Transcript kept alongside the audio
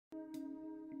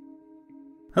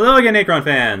Hello again, Achron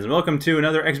fans, and welcome to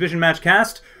another exhibition match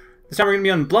cast. This time we're going to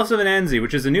be on Bluffs of Anansi,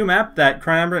 which is a new map that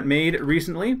ChronAberant made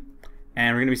recently,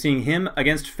 and we're going to be seeing him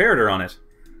against ferretter on it.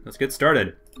 Let's get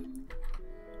started.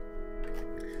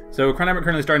 So ChronAberant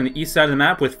currently starting the east side of the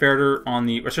map with ferretter on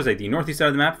the, or should I say, the northeast side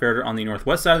of the map, ferretter on the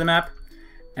northwest side of the map,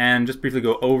 and just briefly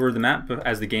go over the map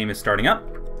as the game is starting up.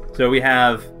 So we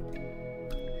have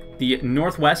the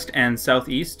northwest and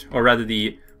southeast, or rather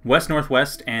the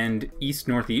west-northwest and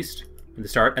east-northeast at the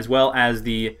start, as well as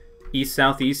the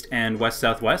east-southeast and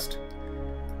west-southwest,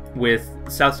 with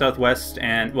south-southwest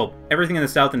and, well, everything in the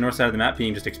south and north side of the map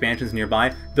being just expansions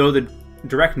nearby, though the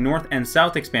direct north and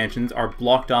south expansions are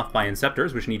blocked off by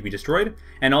inceptors, which need to be destroyed,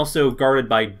 and also guarded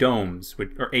by domes,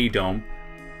 or a dome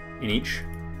in each,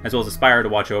 as well as a spire to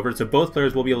watch over, so both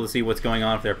players will be able to see what's going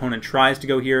on if their opponent tries to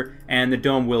go here, and the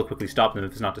dome will quickly stop them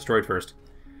if it's not destroyed first.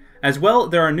 As well,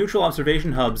 there are neutral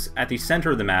observation hubs at the center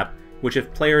of the map, which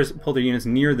if players pull their units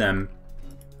near them,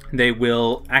 they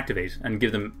will activate and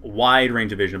give them a wide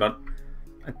range of vision. I'm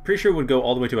pretty sure it would go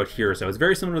all the way to about here or so. It's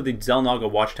very similar to the Zelnaga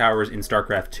watchtowers in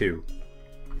StarCraft 2.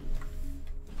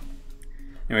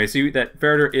 Anyway, see that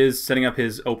ferretter is setting up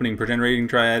his opening progenerating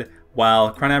triad,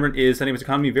 while ChronAberant is setting up his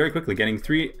economy very quickly, getting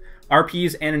 3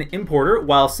 RPs and an importer,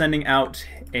 while sending out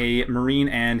a Marine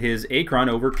and his Achron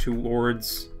over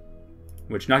towards,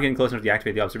 which not getting close enough to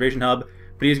activate the observation hub,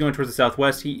 but he's going towards the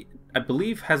southwest. He, I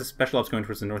believe, has a special ops going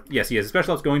towards the north. Yes, he has a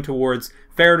special ops going towards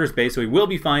ferretter's base, so he will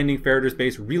be finding ferretter's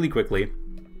base really quickly.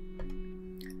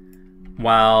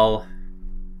 While,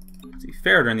 let's see,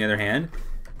 ferretter, on the other hand,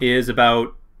 is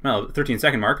about, well,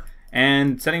 13-second mark,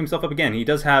 and setting himself up again. He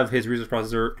does have his resource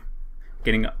processor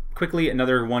getting quickly,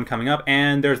 another one coming up,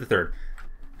 and there's the third.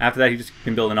 After that, he just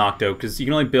can build an octo, because you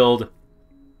can only build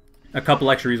a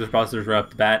couple extra resource processors right off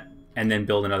the bat, and then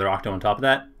build another octo on top of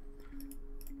that.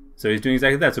 So he's doing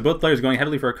exactly that. So both players going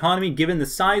heavily for economy. Given the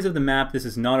size of the map, this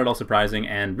is not at all surprising,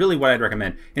 and really what I'd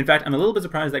recommend. In fact, I'm a little bit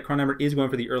surprised that ChronAberant is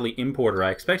going for the early importer. I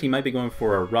expect he might be going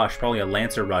for a rush, probably a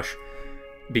Lancer rush,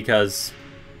 because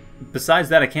besides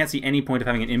that, I can't see any point of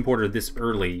having an importer this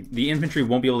early. The infantry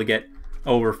won't be able to get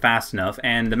over fast enough,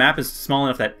 and the map is small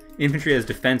enough that infantry as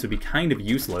defense would be kind of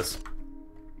useless.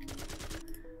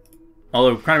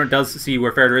 Although ChronAberant does see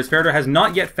where ferretter is. Ferretter has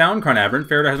not yet found ChronAberant.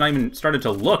 Ferretter has not even started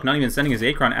to look, not even sending his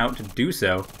Achron out to do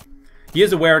so. He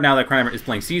is aware now that ChronAberant is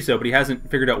playing CISO, but he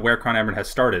hasn't figured out where ChronAberant has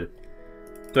started.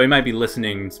 So he might be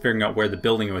listening, figuring out where the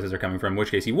building noises are coming from, in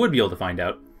which case he would be able to find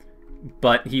out.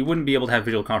 But he wouldn't be able to have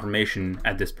visual confirmation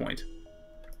at this point.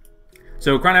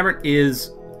 So ChronAberant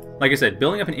is, like I said,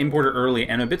 building up an importer early,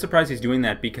 and I'm a bit surprised he's doing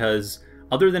that because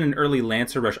other than an early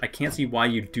Lancer rush, I can't see why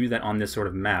you do that on this sort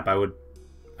of map. I would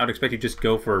expect you just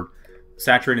go for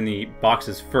saturating the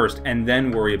boxes first and then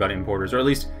worry about importers, or at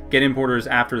least get importers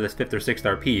after this 5th or 6th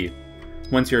RP,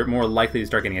 once you're more likely to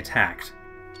start getting attacked.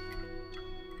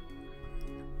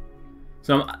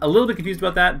 So I'm a little bit confused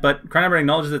about that, but ChronAberant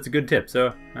acknowledges it's a good tip,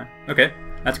 so okay,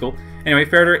 that's cool. Anyway,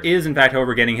 ferretter is in fact,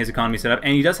 however, getting his economy set up,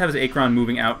 and he does have his Achron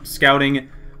moving out, scouting,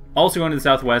 also going to the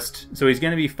southwest, so he's going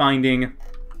to be finding,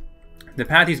 the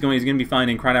path he's going to be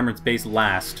finding ChronAberant's base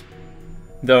last,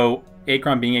 though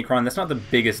Achron being Achron, that's not the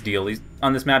biggest deal. He's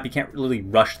on this map, he can't really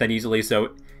rush that easily,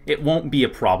 so it won't be a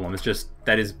problem. It's just,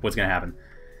 that is what's going to happen.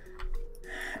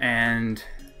 And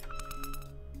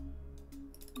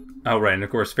oh, right, and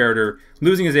of course, ferretter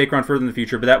losing his Achron further in the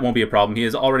future, but that won't be a problem. He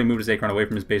has already moved his Achron away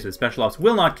from his base, so the special ops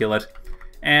will not kill it.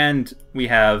 And we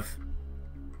have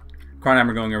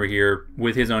ChronAberant going over here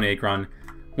with his own Achron,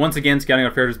 once again scouting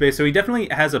out ferretter's base, so he definitely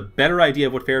has a better idea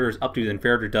of what ferretter is up to than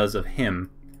ferretter does of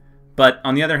him. But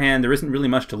on the other hand, there isn't really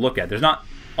much to look at. There's not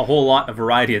a whole lot of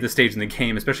variety at this stage in the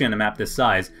game, especially on a map this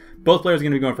size. Both players are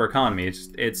going to be going for economy.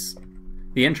 It's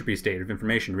the entropy state of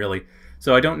information, really.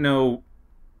 So I don't know,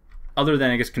 other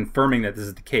than, I guess, confirming that this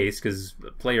is the case, because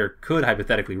a player could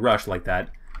hypothetically rush like that,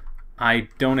 I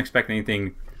don't expect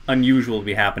anything unusual to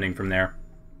be happening from there.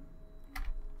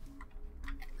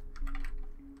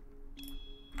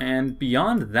 And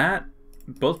beyond that,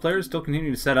 both players still continue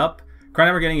to set up.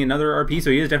 ChronAberant getting another RP, so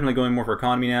he is definitely going more for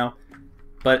economy now.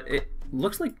 But it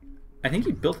looks like, I think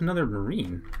he built another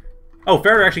Marine. Oh,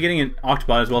 ferretter actually getting an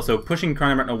Octobot as well, so pushing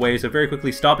ChronAberant away, so very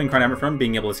quickly stopping ChronAberant from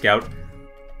being able to scout.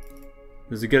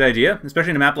 This is a good idea,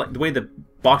 especially in a map like the way the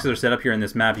boxes are set up here in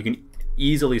this map. You can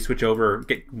easily switch over,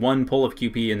 get one pull of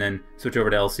QP, and then switch over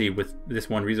to LC with this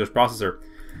one resource processor.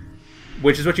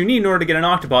 Which is what you need in order to get an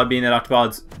Octobot, being that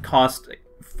Octobots cost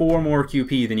 4 more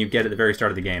QP than you get at the very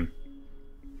start of the game.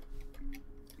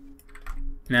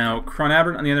 Now,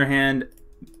 ChronAberant, on the other hand,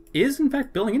 is in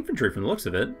fact building infantry from the looks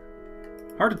of it.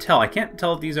 Hard to tell. I can't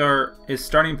tell if these are his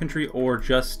starting infantry or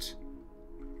just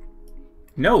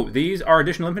No, these are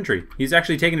additional infantry. He's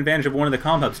actually taken advantage of one of the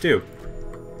comm hubs too.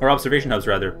 Or observation hubs,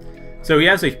 rather. So he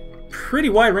has a pretty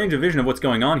wide range of vision of what's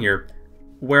going on here,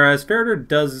 whereas ferretter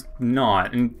does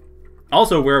not. And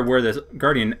also where this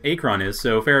Guardian Achron is,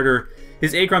 so ferretter,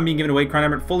 his Achron being given away,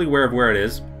 ChronAberant fully aware of where it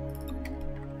is.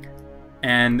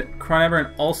 And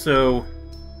ChronAberant also...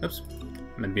 Oops,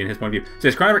 I'm meant to be in his point of view. So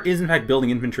yes, ChronAberant is in fact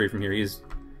building infantry from here. He's,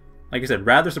 like I said,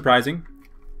 rather surprising.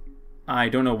 I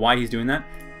don't know why he's doing that.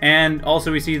 And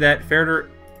also we see that ferretter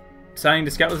deciding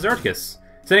to scout with his Articus,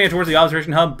 sending it towards the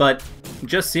observation hub, but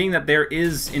just seeing that there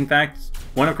is, in fact,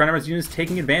 one of ChronAberant's units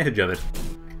taking advantage of it.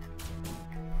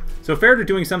 So ferretter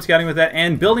doing some scouting with that,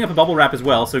 and building up a bubble wrap as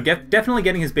well, so definitely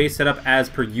getting his base set up as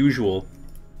per usual.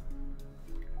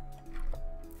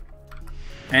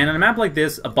 And on a map like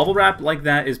this, a bubble wrap like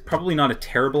that is probably not a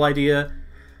terrible idea.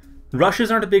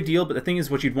 Rushes aren't a big deal, but the thing is,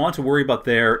 what you'd want to worry about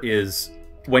there is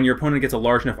when your opponent gets a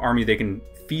large enough army, they can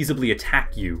feasibly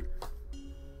attack you.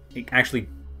 Actually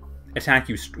attack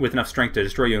you with enough strength to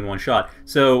destroy you in one shot.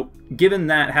 So, given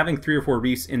that, having 3 or 4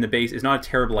 reefs in the base is not a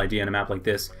terrible idea in a map like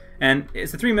this. And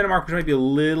it's the 3-minute mark, which might be a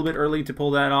little bit early to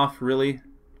pull that off, really.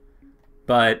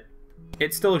 But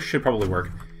it still should probably work.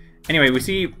 Anyway, we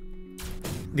see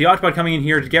the Octopod coming in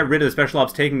here to get rid of the special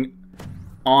ops, taking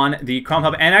on the comm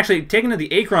hub, and actually taking to the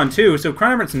Achron too. So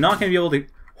ChronAberant's not going to be able to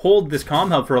hold this comm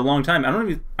hub for a long time. I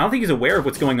don't think he's aware of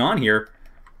what's going on here.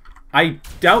 I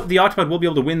doubt the Octopod will be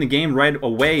able to win the game right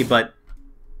away, but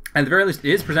at the very least,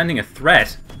 it is presenting a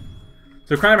threat.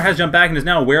 So ChronAberant has jumped back and is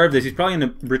now aware of this. He's probably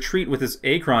going to retreat with his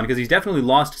Achron, because he's definitely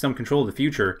lost some control of the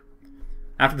future.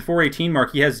 After the 418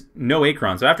 mark, he has no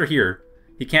Achron, so after here,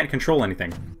 he can't control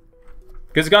anything.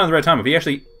 Because it's gone on the red time wave. He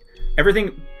actually,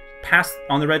 everything past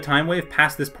on the red time wave,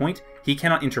 past this point, he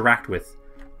cannot interact with.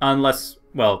 Unless,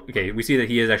 well, okay, we see that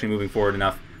he is actually moving forward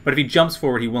enough. But if he jumps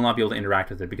forward, he will not be able to interact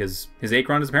with it, because his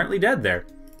Achron is apparently dead there.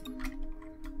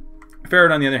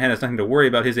 ferretter, on the other hand, has nothing to worry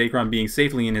about. His Achron being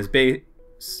safely in his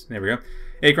base. There we go.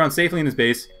 Achron safely in his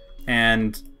base,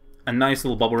 and a nice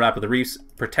little bubble wrap with the reefs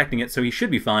protecting it, so he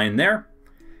should be fine there.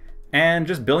 And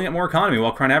just building up more economy,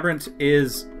 while ChronAberant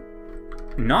is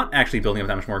not actually building up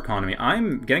that much more economy.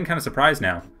 I'm getting kind of surprised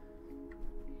now.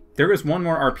 There goes one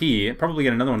more RP. Probably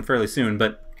get another one fairly soon,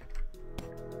 but...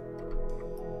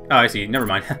 Oh, I see. Never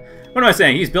mind. What am I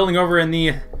saying? He's building over in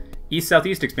the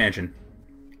east-southeast expansion.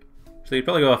 So you'd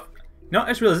probably go off... No, I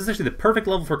just realized this is actually the perfect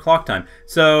level for clock time.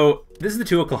 So, this is the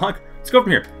 2 o'clock. Let's go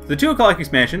from here. So the 2 o'clock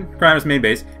expansion, ChronAberant's main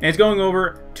base, and it's going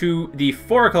over to the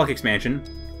 4 o'clock expansion,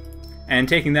 and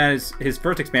taking that as his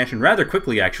first expansion rather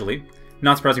quickly, actually.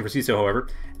 Not surprising for CISO, however.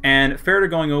 And ferretter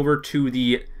going over to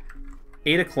the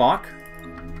 8 o'clock,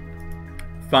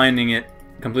 finding it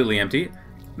completely empty.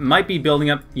 Might be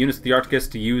building up units of the Arcticus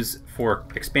to use for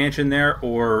expansion there,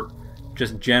 or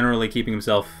just generally keeping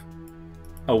himself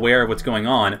aware of what's going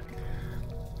on.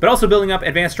 But also building up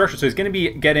advanced structure, so he's going to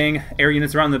be getting air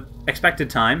units around the expected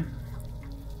time.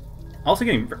 Also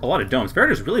getting a lot of domes.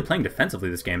 Ferretter's really playing defensively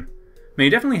this game. I mean, he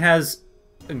definitely has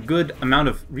a good amount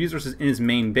of resources in his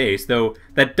main base, though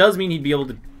that does mean he'd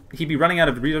be running out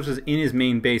of resources in his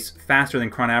main base faster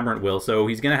than ChronAberant will, so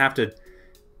he's going to have to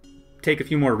take a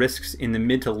few more risks in the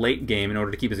mid to late game in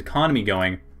order to keep his economy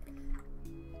going.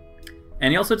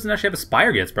 And he also doesn't actually have a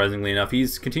spire yet, surprisingly enough.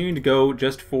 He's continuing to go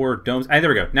just for domes. There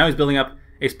we go. Now he's building up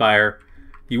a spire.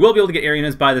 You will be able to get air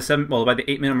units by the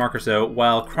 8-minute mark or so,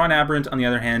 while ChronAberant, on the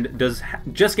other hand, does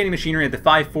just getting machinery at the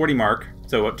 5:40 mark,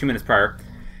 so 2 minutes prior,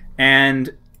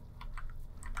 and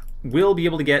will be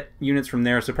able to get units from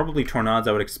there, so probably Tornads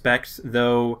I would expect,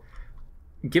 though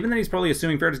given that he's probably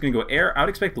assuming ferretter's going to go air, I would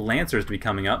expect Lancers to be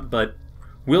coming up, but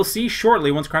we'll see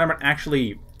shortly once ChronAberant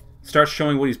actually starts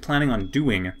showing what he's planning on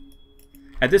doing.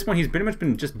 At this point, he's pretty much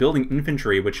been just building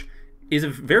infantry, which is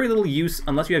of very little use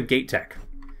unless you have gate tech.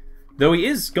 Though he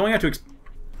is going out to...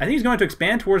 I think he's going to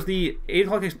expand towards the 8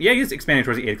 o'clock... Yeah, he is expanding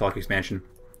towards the 8 o'clock expansion.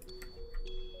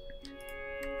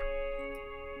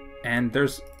 And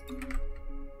there's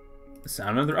the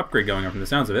sound of another upgrade going on from the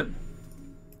sounds of it.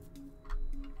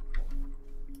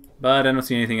 But I don't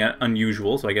see anything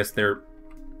unusual, so I guess they're...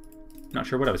 Not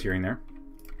sure what I was hearing there.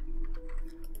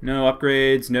 No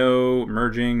upgrades, no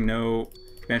merging, no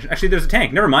expansion. Actually, there's a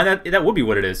tank. Never mind, that would be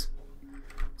what it is.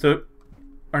 So...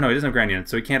 Or no, he doesn't have ground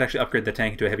units, so he can't actually upgrade the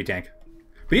tank into a heavy tank.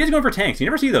 But he is going for tanks. You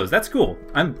never see those. That's cool.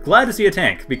 I'm glad to see a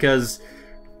tank, because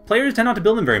players tend not to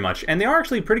build them very much, and they are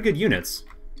actually pretty good units.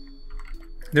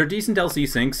 They're decent LC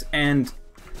sinks, and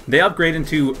they upgrade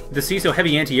into the CISO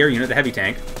heavy anti-air unit, the heavy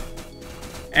tank.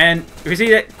 And if you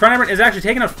see that ChronAberant is actually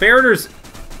taking out ferretter's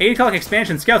 8 o'clock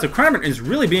expansion scout, so ChronAberant is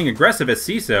really being aggressive as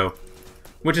CISO,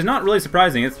 which is not really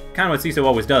surprising. It's kind of what CISO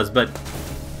always does, but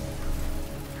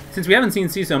since we haven't seen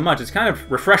C so much, it's kind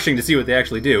of refreshing to see what they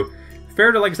actually do.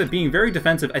 Ferretter, like I said, being very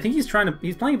defensive. I think he's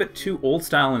playing a bit too old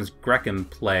style in his Greckham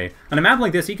play. On a map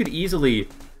like this, he could easily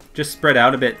just spread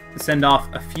out a bit, send off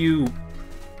a few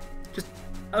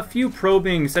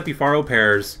probing Sepifaro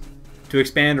pairs to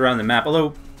expand around the map.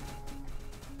 Although,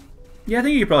 yeah, I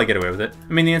think he could probably get away with it.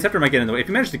 I mean, the Inceptor might get in the way. If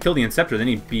he managed to kill the Inceptor, then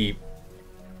he'd be...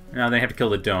 No, then he'd have to kill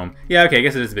the Dome. Yeah, okay, I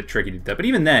guess it is a bit tricky to do that. But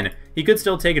even then, he could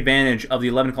still take advantage of the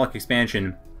 11 o'clock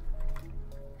expansion.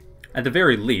 At the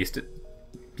very least,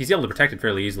 he's able to protect it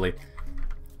fairly easily.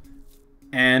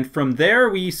 And from there,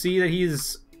 we see that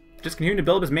he's just continuing to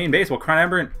build up his main base, while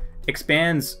ChronAberant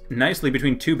expands nicely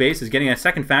between two bases, getting a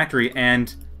second factory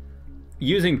and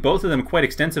using both of them quite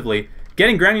extensively.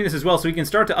 Getting ground units as well, so he can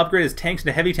start to upgrade his tanks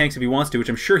into heavy tanks if he wants to, which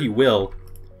I'm sure he will.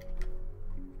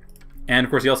 And of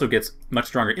course he also gets much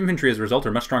stronger infantry as a result,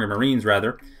 or much stronger marines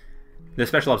rather. The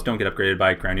special ops don't get upgraded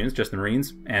by ground units, just the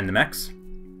marines and the mechs.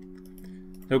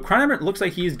 So ChronAberant looks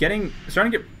like he's starting to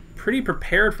get pretty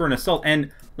prepared for an assault, and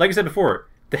like I said before,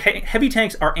 the heavy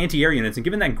tanks are anti-air units, and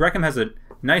given that Greckham has a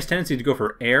nice tendency to go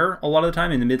for air a lot of the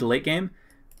time in the mid to late game,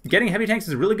 getting heavy tanks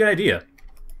is a really good idea.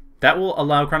 That will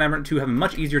allow ChronAberant to have a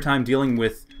much easier time dealing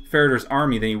with Ferretter's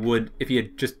army than he would if he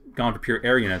had just gone for pure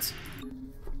air units.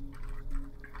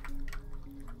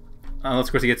 Unless,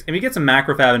 of course, if he gets some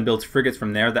macrofab and builds frigates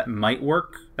from there, that might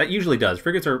work. That usually does.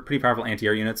 Frigates are pretty powerful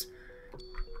anti-air units,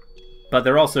 but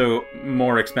they're also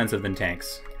more expensive than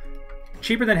tanks.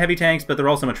 Cheaper than heavy tanks, but they're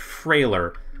also much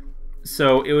frailer.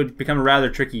 So it would become a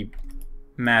rather tricky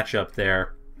matchup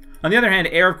there. On the other hand,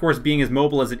 air, of course, being as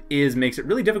mobile as it is, makes it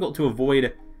really difficult to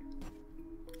avoid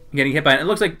getting hit by it. It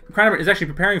looks like ChronAberant is actually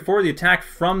preparing for the attack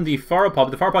from the Pharopod,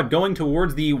 but the Pharopod going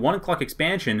towards the 1 o'clock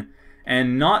expansion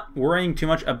and not worrying too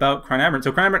much about ChronAberant.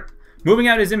 So ChronAberant moving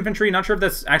out his infantry, not sure if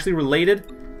that's actually related,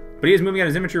 but he is moving out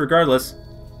his infantry regardless.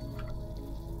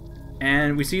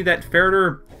 And we see that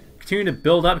Ferretter continuing to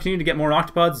build up, continuing to get more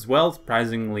octopods as well,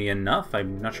 surprisingly enough.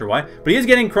 I'm not sure why. But he is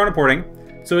getting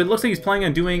chronoporting, so it looks like he's planning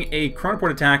on doing a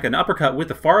chronoport attack, an uppercut with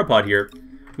the Pharopod here.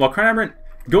 While ChronAberant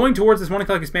going towards this 1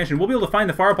 o'clock expansion, we'll be able to find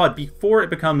the Pharopod before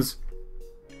it becomes...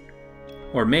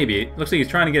 Or maybe. It looks like he's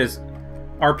trying to get his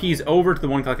RPs over to the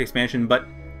 1 o'clock expansion, but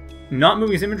not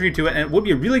moving his infantry to it, and it would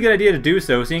be a really good idea to do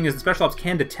so, seeing as the special ops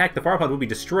can detect the Pharopod will be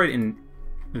destroyed in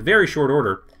very short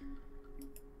order.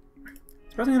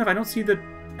 Surprisingly enough, I don't see the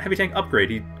heavy tank upgrade.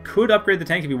 He could upgrade the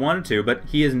tank if he wanted to, but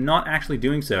he is not actually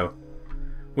doing so,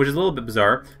 which is a little bit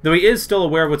bizarre, though he is still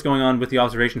aware of what's going on with the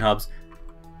observation hubs,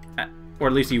 or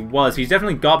at least he was. He's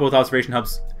definitely got both observation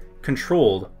hubs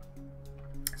controlled.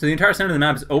 So the entire center of the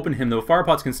map is open to him, though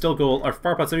Pharopods can still go, or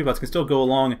Pharopod Sepipods can still go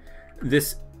along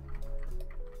this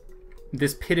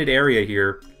pitted area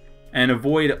here and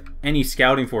avoid any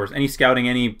scouting force, any scouting,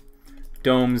 any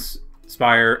domes,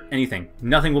 spire, anything.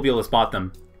 Nothing will be able to spot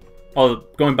them. Although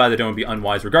going by the dome would be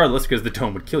unwise regardless, because the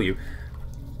dome would kill you.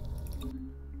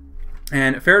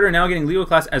 And Ferretter now getting Leo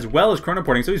class as well as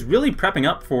chronoporting, so he's really prepping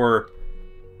up for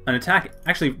an attack.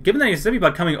 Actually, given that he has a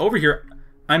Sepipod coming over here,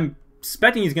 I'm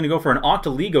expecting he's going to go for an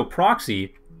Octaligo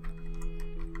proxy.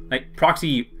 Like,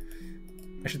 proxy...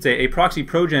 I should say, a proxy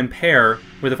progen pair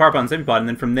with a Pharopod and Sepipod, and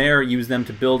then from there use them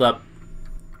to build up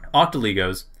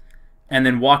Octaligos, and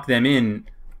then walk them in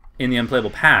the unplayable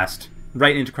past,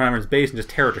 right into ChronAberant's base and just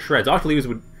tear it to shreds. Octaligos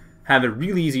would have a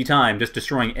really easy time just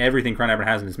destroying everything ChronAberant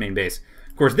has in his main base.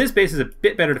 Of course, this base is a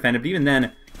bit better defended, but even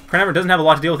then, ChronAberant doesn't have a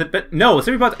lot to deal with it. But no,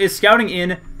 Sepipod is scouting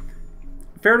in.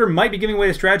 Ferretter might be giving away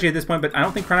the strategy at this point, but I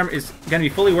don't think ChronAberant is going to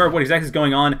be fully aware of what exactly is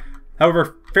going on.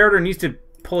 However, Ferretter needs to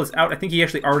pull this out. I think he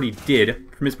actually already did,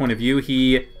 from his point of view.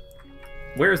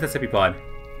 Where is that Sepipod?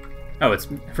 Oh, it's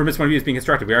from his point of view, it's being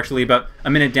constructed. We're actually about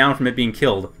a minute down from it being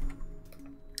killed.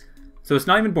 So it's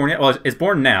not even born yet. Well, it's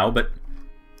born now, but...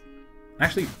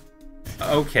 Actually...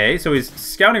 Okay, so he's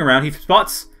scouting around. He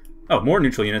spots... Oh, more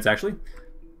neutral units, actually.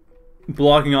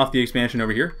 Blocking off the expansion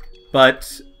over here.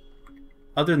 But...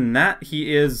 other than that,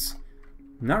 he is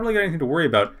not really got anything to worry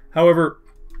about. However...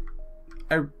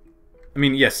 I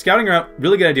mean, yes, scouting around,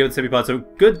 really good idea with the Sepipod, so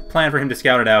good plan for him to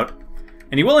scout it out.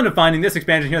 And he will end up finding this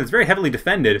expansion here that's very heavily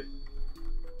defended.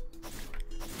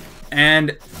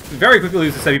 And very quickly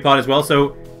loses the Sepipod as well,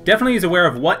 so definitely he's aware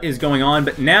of what is going on.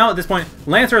 But now, at this point,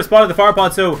 Lancer has spotted the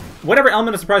Pharopod, so whatever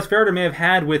element of surprise Ferretter may have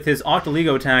had with his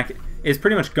Octaligo attack is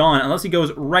pretty much gone, unless he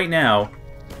goes right now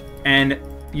and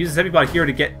uses Sepipod here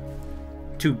to get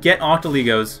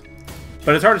Octaligos.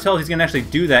 But it's hard to tell if he's going to actually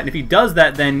do that. And if he does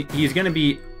that, then he's going to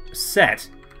be set,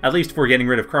 at least for getting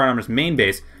rid of ChronAberant's main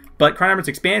base. But ChronAberant's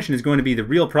expansion is going to be the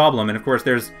real problem, and of course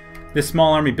there's this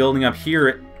small army building up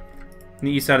here in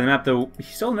the east side of the map, though he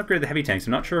still hasn't upgraded the heavy tanks.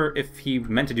 I'm not sure if he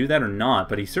meant to do that or not,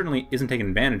 but he certainly isn't taking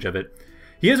advantage of it.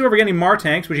 He is, however, getting Mar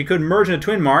tanks, which he could merge into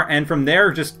Twin Mar, and from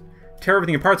there just tear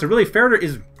everything apart. So really, ferretter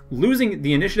is losing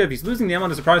the initiative. He's losing the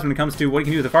element of surprise when it comes to what he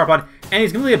can do with the Firepod, and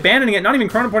he's completely abandoning it, not even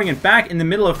chronoporting it back in the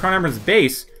middle of ChronAberant's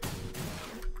base,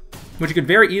 which he could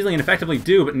very easily and effectively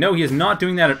do, but no, he is not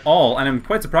doing that at all, and I'm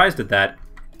quite surprised at that.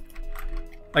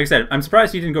 Like I said, I'm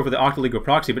surprised he didn't go for the Octoligo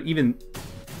proxy, but even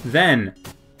then,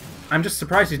 I'm just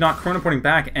surprised he's not chronoporting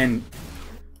back and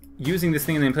using this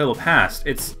thing in the Unplayable Past.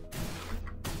 It's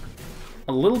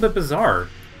a little bit bizarre.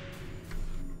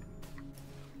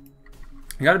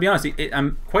 I gotta be honest,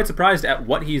 I'm quite surprised at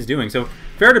what he's doing. So,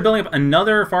 ferretter building up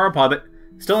another Pharopod, but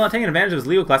still not taking advantage of his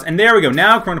Leo class. And there we go,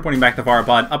 now chronoporting back the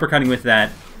Pharopod, uppercutting with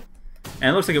that. And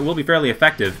it looks like it will be fairly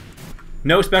effective.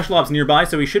 No special ops nearby,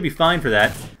 so he should be fine for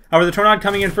that. However, the Tornado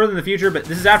coming in further in the future, but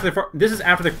this is after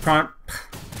the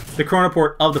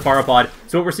chronoport of the Pharopod.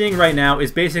 So what we're seeing right now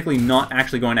is basically not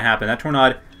actually going to happen. That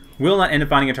Tornado will not end up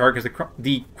finding a target because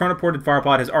the chronoported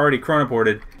Pharopod has already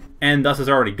chronoported and thus is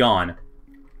already gone.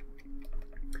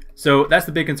 So that's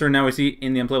the big concern now we see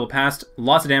in the Unplayable Past.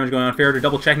 Lots of damage going on. ferretter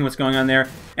double checking what's going on there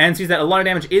and sees that a lot of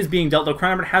damage is being dealt, though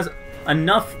ChronAberant has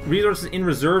enough resources in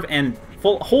reserve and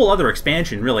whole other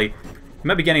expansion, really. He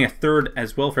might be getting a third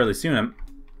as well fairly soon,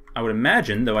 I would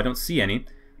imagine, though I don't see any.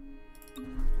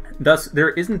 Thus, there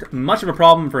isn't much of a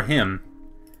problem for him.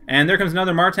 And there comes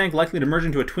another Mar tank, likely to merge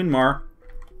into a Twin Mar.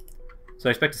 So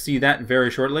I expect to see that very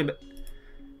shortly.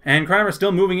 And ChronAberant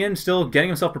still moving in, still getting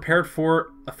himself prepared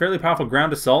for a fairly powerful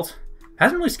ground assault.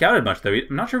 Hasn't really scouted much, though.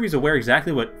 I'm not sure if he's aware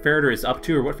exactly what ferretter is up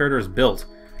to or what ferretter is built.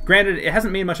 Granted, it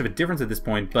hasn't made much of a difference at this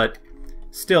point, but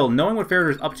still, knowing what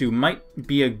ferretter is up to might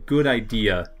be a good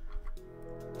idea.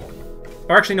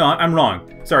 Or actually, no, I'm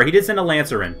wrong. Sorry, he did send a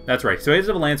Lancer in. That's right. So he did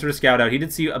have a Lancer to scout out. He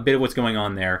did see a bit of what's going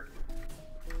on there.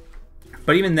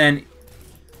 But even then,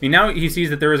 I mean, now he sees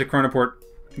that there is a chronoport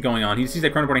going on. He sees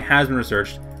that chronoporting has been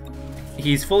researched.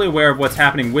 He's fully aware of what's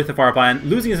happening with the Pharopod, and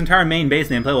losing his entire main base in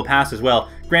the Unplayable Past as well.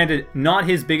 Granted, not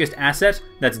his biggest asset.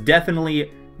 That's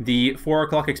definitely the 4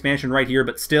 o'clock expansion right here,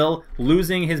 but still,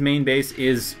 losing his main base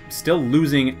is still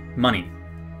losing money.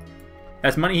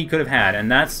 That's money he could have had,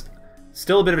 and that's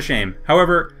still a bit of a shame.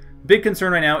 However, big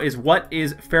concern right now is what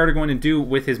is ferretter going to do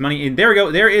with his money. And there we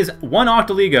go, there is one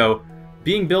Octoligo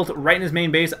being built right in his main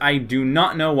base. I do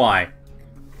not know why.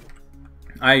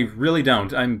 I really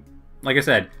don't. Like I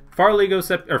said, Pharopod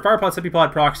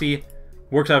Sepipod proxy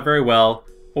works out very well,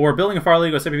 or building a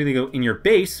Pharopod Sepiligo in your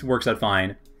base works out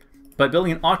fine, but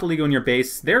building an Octoligo in your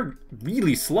base, they're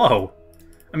really slow.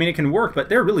 I mean, it can work, but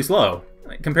they're really slow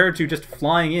compared to just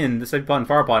flying in the Sepipod and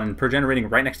Pharopod and progenerating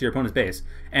right next to your opponent's base.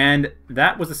 And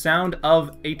that was the sound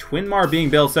of a Twin Mar being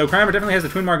built, so ChronAberant definitely has the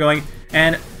Twin Mar going,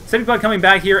 and Sepipod coming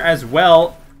back here as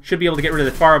well should be able to get rid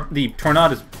of the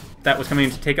Tornado that was coming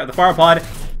in to take out the Pharopod.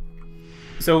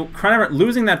 So ChronAberant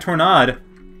losing that Tornado,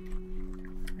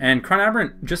 and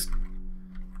ChronAberant just,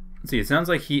 let's see, it sounds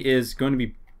like he is going to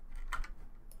be,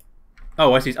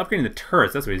 oh, I see, he's upgrading the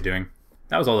turrets, that's what he's doing.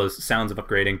 That was all those sounds of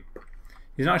upgrading.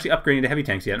 He's not actually upgrading to heavy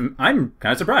tanks yet. I'm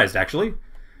kind of surprised, actually.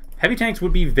 Heavy tanks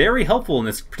would be very helpful in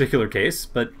this particular case,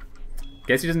 but I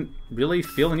guess he doesn't really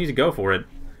feel the need to go for it.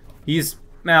 He's,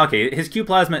 well, okay, his Q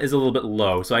plasma is a little bit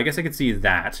low, so I guess I could see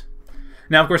that.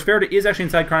 Now, of course, ferretter is actually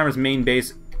inside ChronAberant's main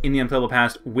base in the Unplayable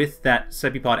Past with that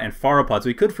Sepipod and Pharopod, so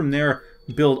he could from there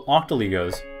build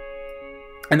Octoligos.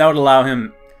 And that would allow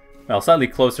him, well, slightly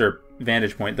closer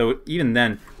vantage point, though even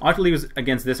then, Octoligos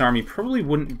against this army probably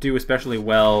wouldn't do especially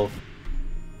well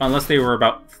unless they were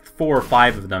about 4 or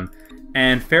 5 of them.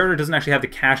 And ferretter doesn't actually have the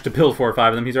cash to build 4 or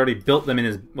 5 of them. He's already built them in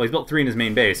his, well, he's built 3 in his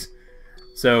main base.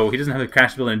 So he doesn't have the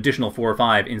cash to build an additional 4 or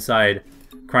 5 inside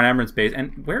ChronAberant's base.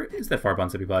 And where is that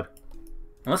Pharopod Sepipod?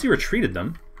 Unless he retreated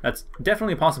them. That's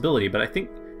definitely a possibility, but I think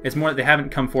it's more that they haven't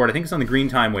come forward. I think it's on the green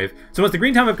time wave. So once the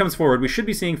green time wave comes forward, we should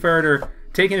be seeing ferretter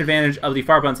taking advantage of the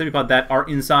Pharopod and Sepipod that are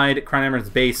inside ChronAberant's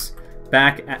base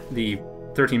back at the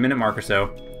 13-minute mark or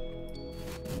so.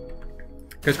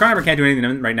 Because ChronAberant can't do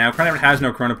anything right now. ChronAberant has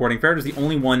no chronoporting. ferretter's the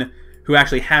only one who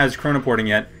actually has chronoporting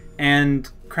yet. And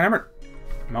ChronAberant,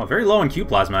 well, very low on Q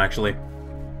plasma, actually.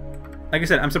 Like I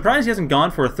said, I'm surprised he hasn't gone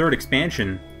for a 3rd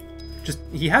expansion. Just,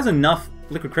 he has enough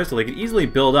liquid crystal. He could easily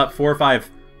build up 4 or 5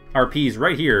 RPs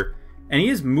right here. And he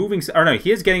is moving, or no,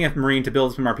 he is getting a Marine to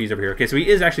build some RPs over here. Okay, so he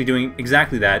is actually doing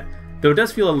exactly that. Though it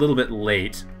does feel a little bit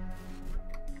late.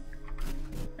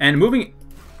 And moving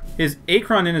his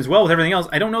Achron in as well with everything else.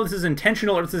 I don't know if this is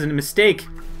intentional or if this is a mistake,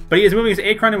 but he is moving his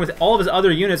Achron in with all of his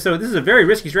other units, so this is a very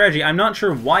risky strategy. I'm not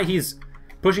sure why he's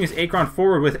pushing his Achron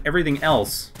forward with everything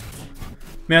else.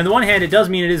 mean, on the one hand, it does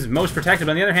mean it is most protected,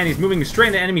 but on the other hand, he's moving straight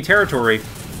into enemy territory.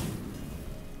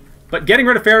 But getting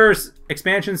rid of Ferretter's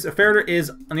expansions, Ferretter is,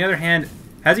 on the other hand,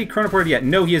 has he chronoported yet?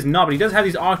 No, he is not, but he does have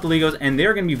these Octoligos, and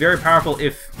they're going to be very powerful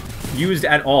if used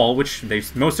at all, which they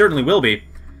most certainly will be.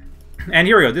 And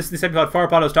here we go, this is the Sepipod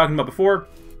Farpod I was talking about before,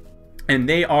 and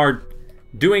they are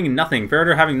doing nothing.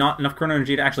 Ferretter having not enough chrono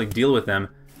energy to actually deal with them,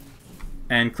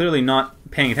 and clearly not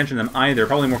paying attention to them either,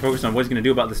 probably more focused on what he's going to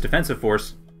do about this defensive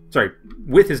force. Sorry,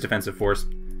 with his defensive force.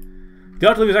 The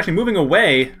Octoligo is actually moving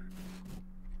away.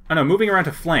 Oh no, moving around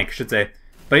to flank, I should say.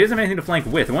 But he doesn't have anything to flank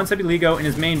with. One Sepiligo in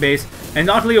his main base, and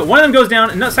the Octoligo, one of them goes down,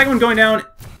 and the second one going down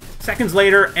seconds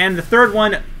later, and the third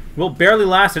one will barely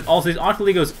last it. Also, these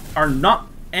Octoligos are not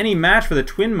any match for the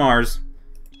Twin Mars,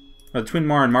 or the Twin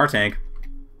Mar and Mar tank.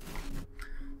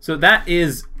 So that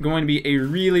is going to be a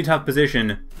really tough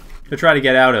position to try to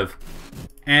get out of.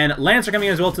 And Lancer coming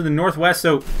in as well to the northwest,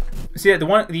 so see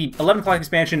the 11 o'clock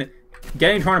expansion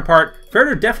getting torn apart.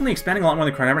 Ferretter definitely expanding a lot more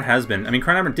than ChronAberant has been. I mean,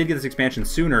 ChronAberant did get this expansion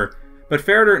sooner, but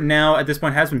Ferretter now at this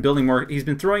point has been building more. He's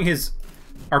been throwing his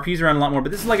RPs around a lot more,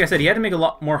 but this is, like I said, he had to make a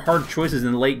lot more hard choices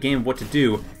in the late game of what to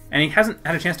do, and he hasn't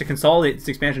had a chance to consolidate this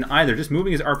expansion either, just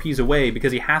moving his RPs away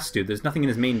because he has to. There's nothing in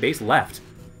his main base left.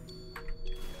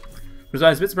 I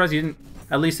was a bit surprised he didn't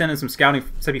at least send in some scouting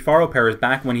Sepifaro pairs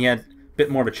back when he had a bit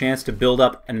more of a chance to build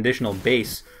up an additional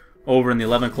base over in the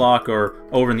 11 o'clock or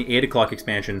over in the 8 o'clock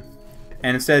expansion,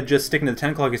 and instead just sticking to the 10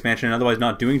 o'clock expansion and otherwise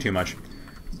not doing too much.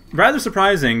 Rather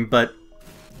surprising, but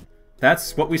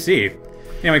that's what we see.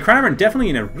 Anyway, ChronAberant definitely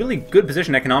in a really good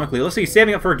position economically. Let's see, he's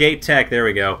saving up for a gate tech. There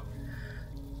we go.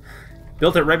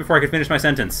 Built it right before I could finish my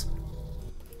sentence.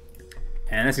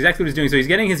 And that's exactly what he's doing. So he's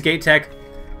getting his gate tech.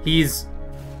 He's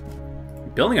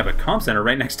building up a comm center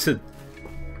right next to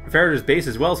Ferretter's base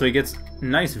as well, so he gets a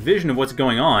nice vision of what's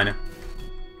going on.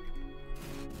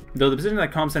 Though the position of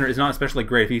that comm center is not especially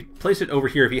great. If he placed it over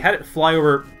here, if he had it fly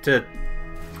over to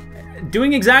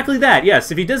doing exactly that,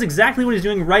 yes, if he does exactly what he's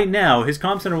doing right now, his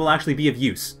comm center will actually be of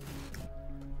use.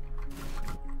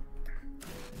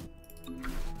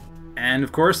 And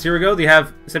of course, here we go, they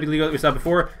have Sepiligo that we saw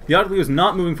before. The Octoligo is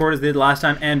not moving forward as they did last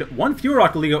time, and one fewer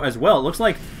Octoligo as well. It looks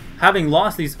like having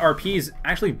lost these RPs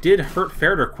actually did hurt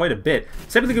Ferretter quite a bit.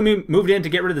 Sepiligo moved in to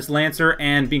get rid of this Lancer,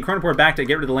 and being chronoported back to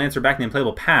get rid of the Lancer back in the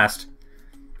unplayable past.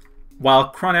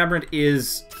 While ChronAberant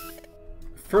is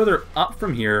further up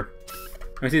from here.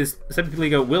 I see this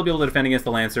Sepiligo will be able to defend against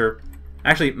the Lancer.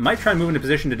 Actually, might try and move into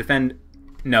position to defend.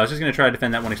 No, it's just going to try to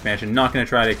defend that one expansion. Not going to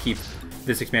try to keep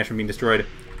this expansion from being destroyed.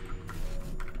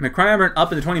 ChronAberant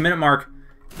up at the 20-minute mark,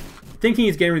 thinking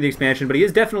he's getting rid of the expansion, but he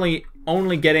is definitely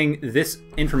only getting this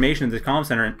information in the comm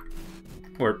center.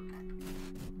 Or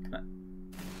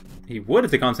he would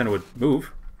if the comm center would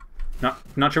move.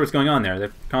 Not sure what's going on there.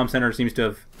 The comm center seems to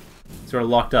have sort of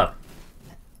locked up.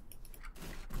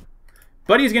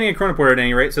 But he's getting a chronoporter at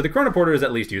any rate, so the chronoporter is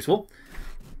at least useful.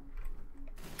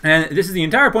 And this is the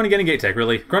entire point of getting gate tech,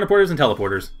 really. Chronoporters and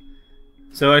teleporters.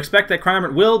 So I expect that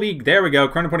ChronAberant will be, there we go,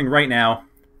 chronoporting right now.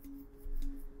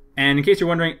 And in case you're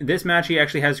wondering, this match he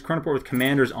actually has chronoport with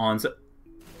commanders on. So,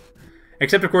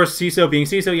 except of course, CISO being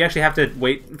CISO, you actually have to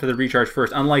wait for the recharge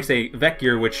first, unlike say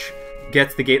Vecgear, which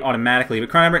gets the gate automatically. But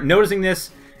ChronAberant noticing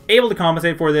this, able to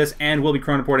compensate for this, and will be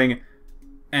chronoporting,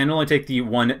 and only take the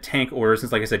one tank order,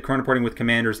 since like I said, chronoporting with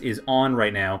commanders is on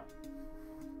right now.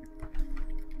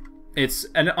 It's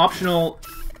an optional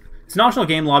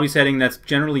game lobby setting that's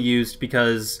generally used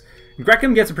because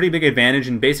Grecum gets a pretty big advantage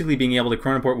in basically being able to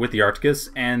chronoport with the Arcticus,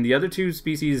 and the other two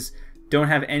species don't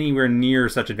have anywhere near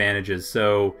such advantages.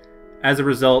 So, as a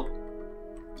result,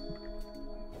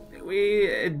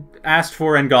 we asked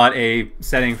for and got a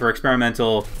setting for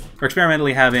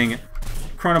experimentally having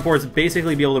chronoports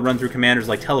basically be able to run through commanders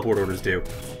like teleport orders do.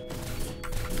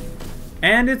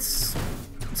 And it's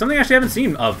something I actually haven't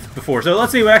seen of before. So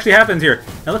let's see what actually happens here.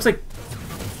 It looks like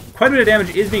quite a bit of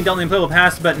damage is being dealt in the unplayable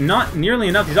past, but not nearly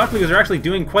enough. These Octoligos are actually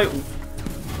doing quite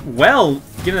well,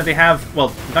 given that they have,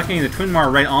 well, not getting the Twin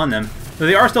Mar right on them. So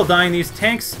they are still dying. These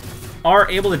tanks are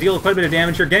able to deal quite a bit of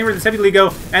damage here. Getting rid of the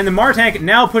Sepiligo, and the Mar tank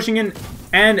now pushing in,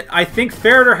 and I think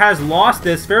Ferretter has lost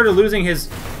this. Ferretter losing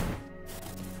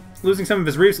some of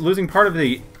his reefs, losing part of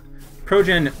the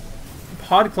Progen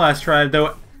pod class tribe,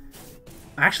 though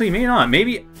actually he may not.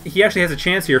 Maybe he actually has a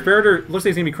chance here. Ferretter looks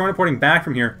like he's going to be chronoporting back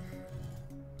from here.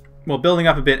 Well, building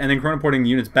up a bit and then chronoporting the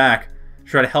units back to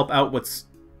try to help out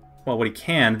what he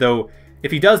can, though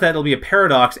if he does that it'll be a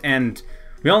paradox, and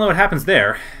we all know what happens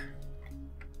there.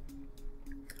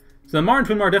 So the Mar and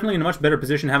Twin Mar are definitely in a much better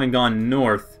position having gone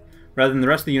north, rather than the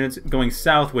rest of the units going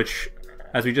south, which,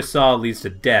 as we just saw, leads to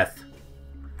death.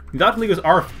 The Octoligos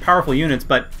are powerful units,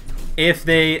 but if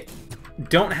they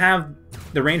don't have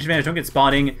the range advantage, don't get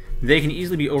spotting, they can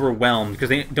easily be overwhelmed because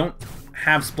they don't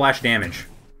have splash damage.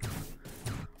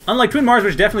 Unlike Twin Mars,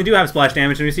 which definitely do have splash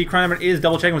damage, and we see ChronAberant is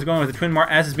double-checking what's going on with the Twin Mar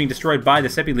as it's being destroyed by the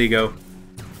Sepiligo.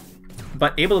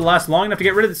 But able to last long enough to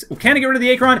get rid of this. Can it get rid of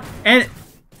the Achron? And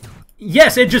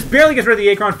yes, it just barely gets rid of the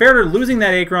Achron. Ferretter losing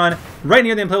that Achron right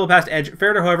near the unplayable past edge.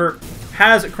 Ferretter, however,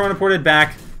 has chronoported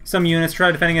back some units,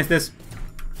 try defending against this.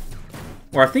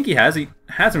 Or I think he has. He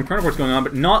had some chronoports going on,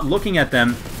 but not looking at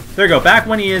them. There we go. Back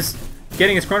when he is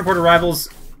getting his chronoporter rivals.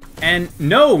 And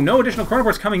no additional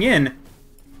chronoports coming in.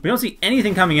 We don't see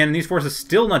anything coming in, and these forces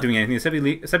still not doing anything.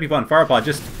 The Sepipod and Firepod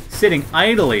just sitting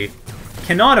idly.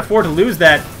 Cannot afford to lose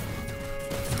that.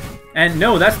 And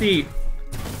no, that's the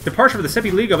departure for the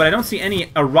Sepiligo, but I don't see any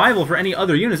arrival for any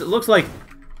other units. It looks like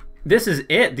this is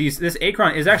it. This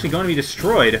Achron is actually going to be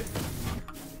destroyed.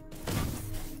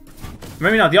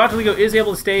 Maybe not. The Octoligo is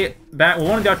able to stay back. Well,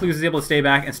 one of the Octoligos is able to stay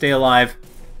back and stay alive.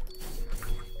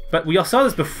 But we all saw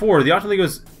this before. The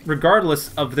Octoligos,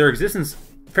 regardless of their existence,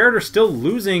 Ferretter's still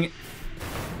losing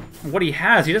what he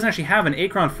has. He doesn't actually have an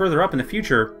Achron further up in the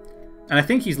future. And I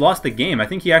think he's lost the game. I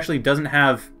think he actually doesn't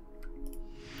have...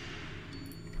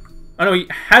 Oh no, he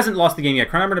hasn't lost the game yet.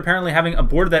 ChronAberant apparently having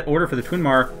aborted that order for the Twin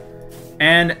Mar.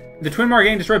 And the Twin Mar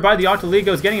getting destroyed by the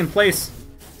Octoligos, getting in place.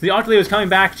 The Octoligo is coming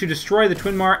back to destroy the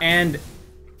Twin Mar and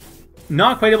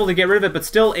not quite able to get rid of it, but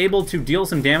still able to deal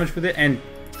some damage with it. And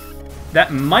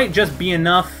that might just be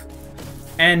enough.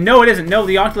 And no, it isn't. No,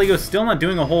 the Octoligo is still not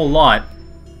doing a whole lot.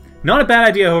 Not a bad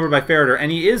idea, however, by Ferretter.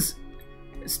 And he is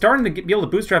starting to be able to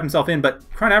bootstrap himself in, but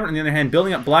ChronAberant, on the other hand,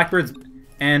 building up Blackbirds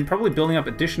and probably building up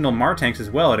additional Mar tanks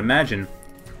as well, I'd imagine.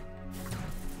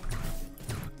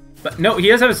 But no, he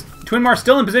does have his Twin Mar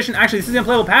still in position. Actually, this is the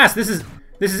unplayable pass. This is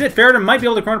it. Ferretter might be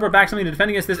able to chronoport back something to defend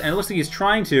against this, and it looks like he's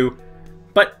trying to.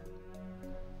 But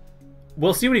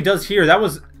we'll see what he does here.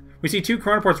 We see 2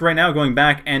 chronoports right now going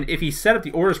back, and if he set up the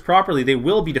orders properly, they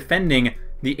will be defending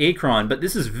the Achron. But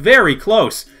this is very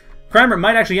close. ChronAberant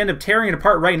might actually end up tearing it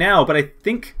apart right now, but I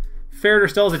think Ferretter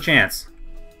still has a chance.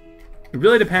 It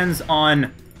really depends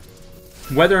on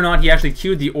whether or not he actually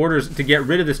queued the orders to get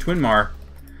rid of this Twin Mar.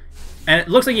 And it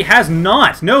looks like he has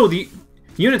not. No, the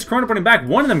unit's chronoporting back.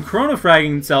 One of them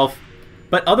chronofragging itself,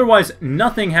 but otherwise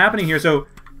nothing happening here. So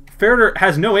Ferretter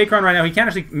has no Achron right now. He can't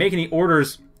actually make any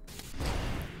orders.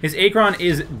 His Achron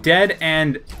is dead,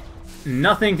 and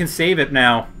nothing can save it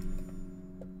now.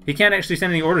 He can't actually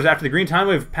send any orders after the green time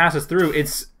wave passes through.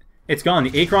 It's gone.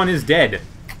 The Achron is dead.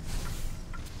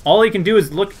 All he can do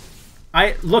is look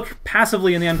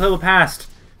passively in the unplayable past,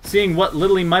 seeing what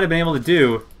little he might have been able to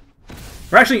do.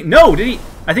 Or actually, no, did he?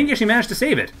 I think he actually managed to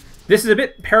save it. This is a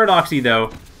bit paradoxy, though.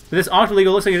 But this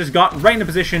Octoligo looks like he just got right in a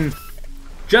position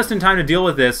just in time to deal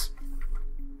with this.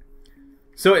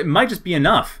 So it might just be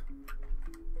enough.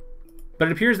 But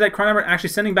it appears that ChronAberant actually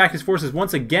sending back his forces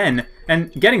once again,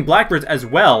 and getting Blackbirds as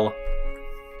well.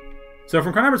 So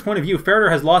from ChronAberant's point of view,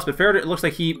 Ferretter has lost, but Ferretter, it looks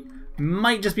like he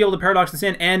might just be able to paradox this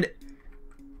in, and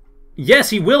yes,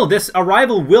 he will. This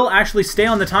arrival will actually stay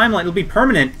on the timeline. It'll be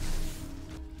permanent.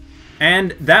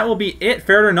 And that will be it.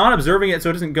 Ferretter not observing it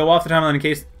so it doesn't go off the timeline in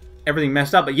case everything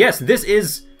messed up. But yes, this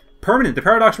is permanent. The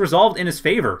paradox resolved in his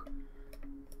favor.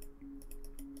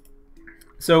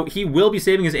 So he will be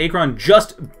saving his Achron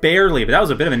just barely, but that was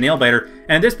a bit of a nail-biter.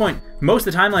 And at this point, most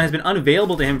of the timeline has been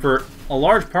unavailable to him for a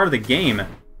large part of the game.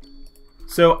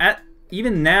 So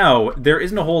even now, there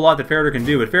isn't a whole lot that Ferretter can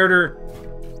do. But Ferretter...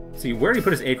 Let's see, where did he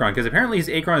put his Achron? Because apparently his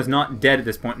Achron is not dead at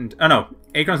this point. Oh no,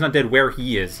 Achron's not dead where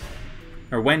he is.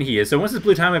 Or when he is. So once this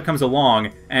blue time wave comes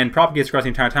along and propagates across the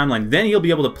entire timeline, then he'll be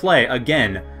able to play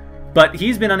again. But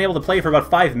he's been unable to play for about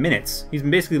 5 minutes. He's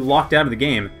been basically locked out of the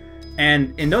game.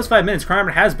 And in those 5 minutes,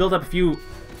 ChronAberant has built up a few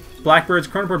Blackbirds,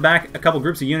 chronoported back a couple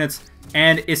groups of units,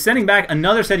 and is sending back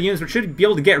another set of units which should be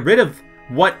able to get rid of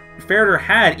what Ferretter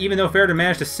had, even though Ferretter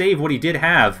managed to save what he did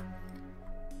have.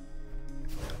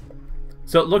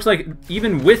 So it looks like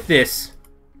even with this,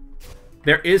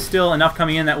 there is still enough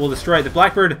coming in that will destroy it. The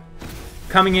Blackbird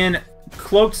coming in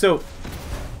cloaked, so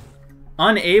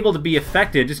unable to be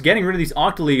affected, just getting rid of these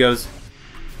Octoligos.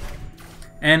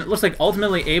 And it looks like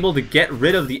ultimately able to get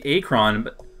rid of the Achron,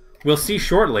 but we'll see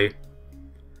shortly.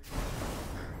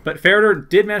 But Ferretter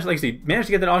did manage, like I said, managed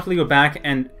to get that Octoligo back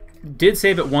and did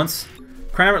save it once.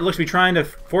 ChronAberant looks to be trying to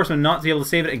force him not to be able to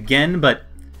save it again, but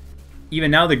even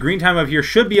now the green time over here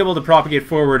should be able to propagate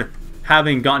forward,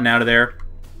 having gotten out of there.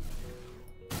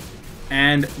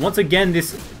 And once again,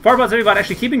 this Firebot Sepibot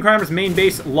actually keeping ChronAberant's main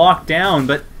base locked down,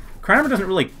 but ChronAberant doesn't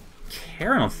really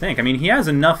care, I don't think. I mean, he has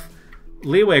enough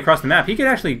leeway across the map. He could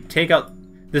actually take out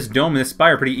this dome and this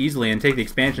spire pretty easily and take the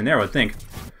expansion there, I would think.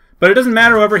 But it doesn't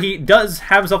matter, however, he does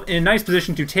have himself in a nice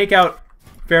position to take out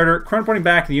ferretter, chronoporting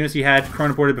back the units he had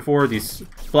chronoported before, these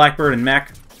Blackbird and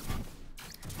Mech.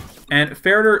 And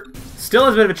ferretter still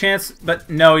has a bit of a chance, but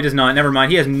no, he does not. Never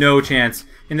mind, he has no chance.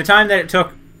 In the time that it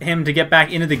took him to get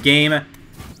back into the game,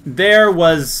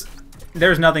 there's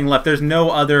nothing left. There's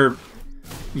no other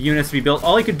units to be built.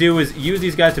 All he could do is use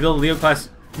these guys to build a Leo class,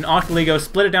 an Octaligo,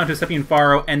 split it down to a Sepian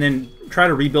Pharaoh, and then try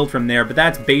to rebuild from there, but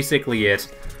that's basically it.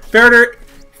 Ferretter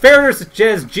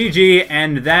says GG,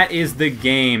 and that is the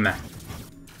game.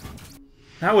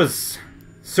 That was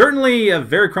certainly a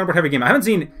very chronoport heavy game. I haven't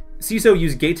seen CISO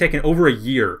use gate tech in over a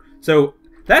year, so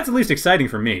that's at least exciting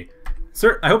for me.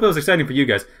 I hope that was exciting for you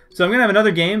guys. So I'm going to have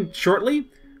another game shortly,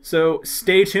 so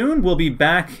stay tuned. We'll be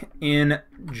back in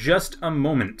just a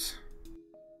moment.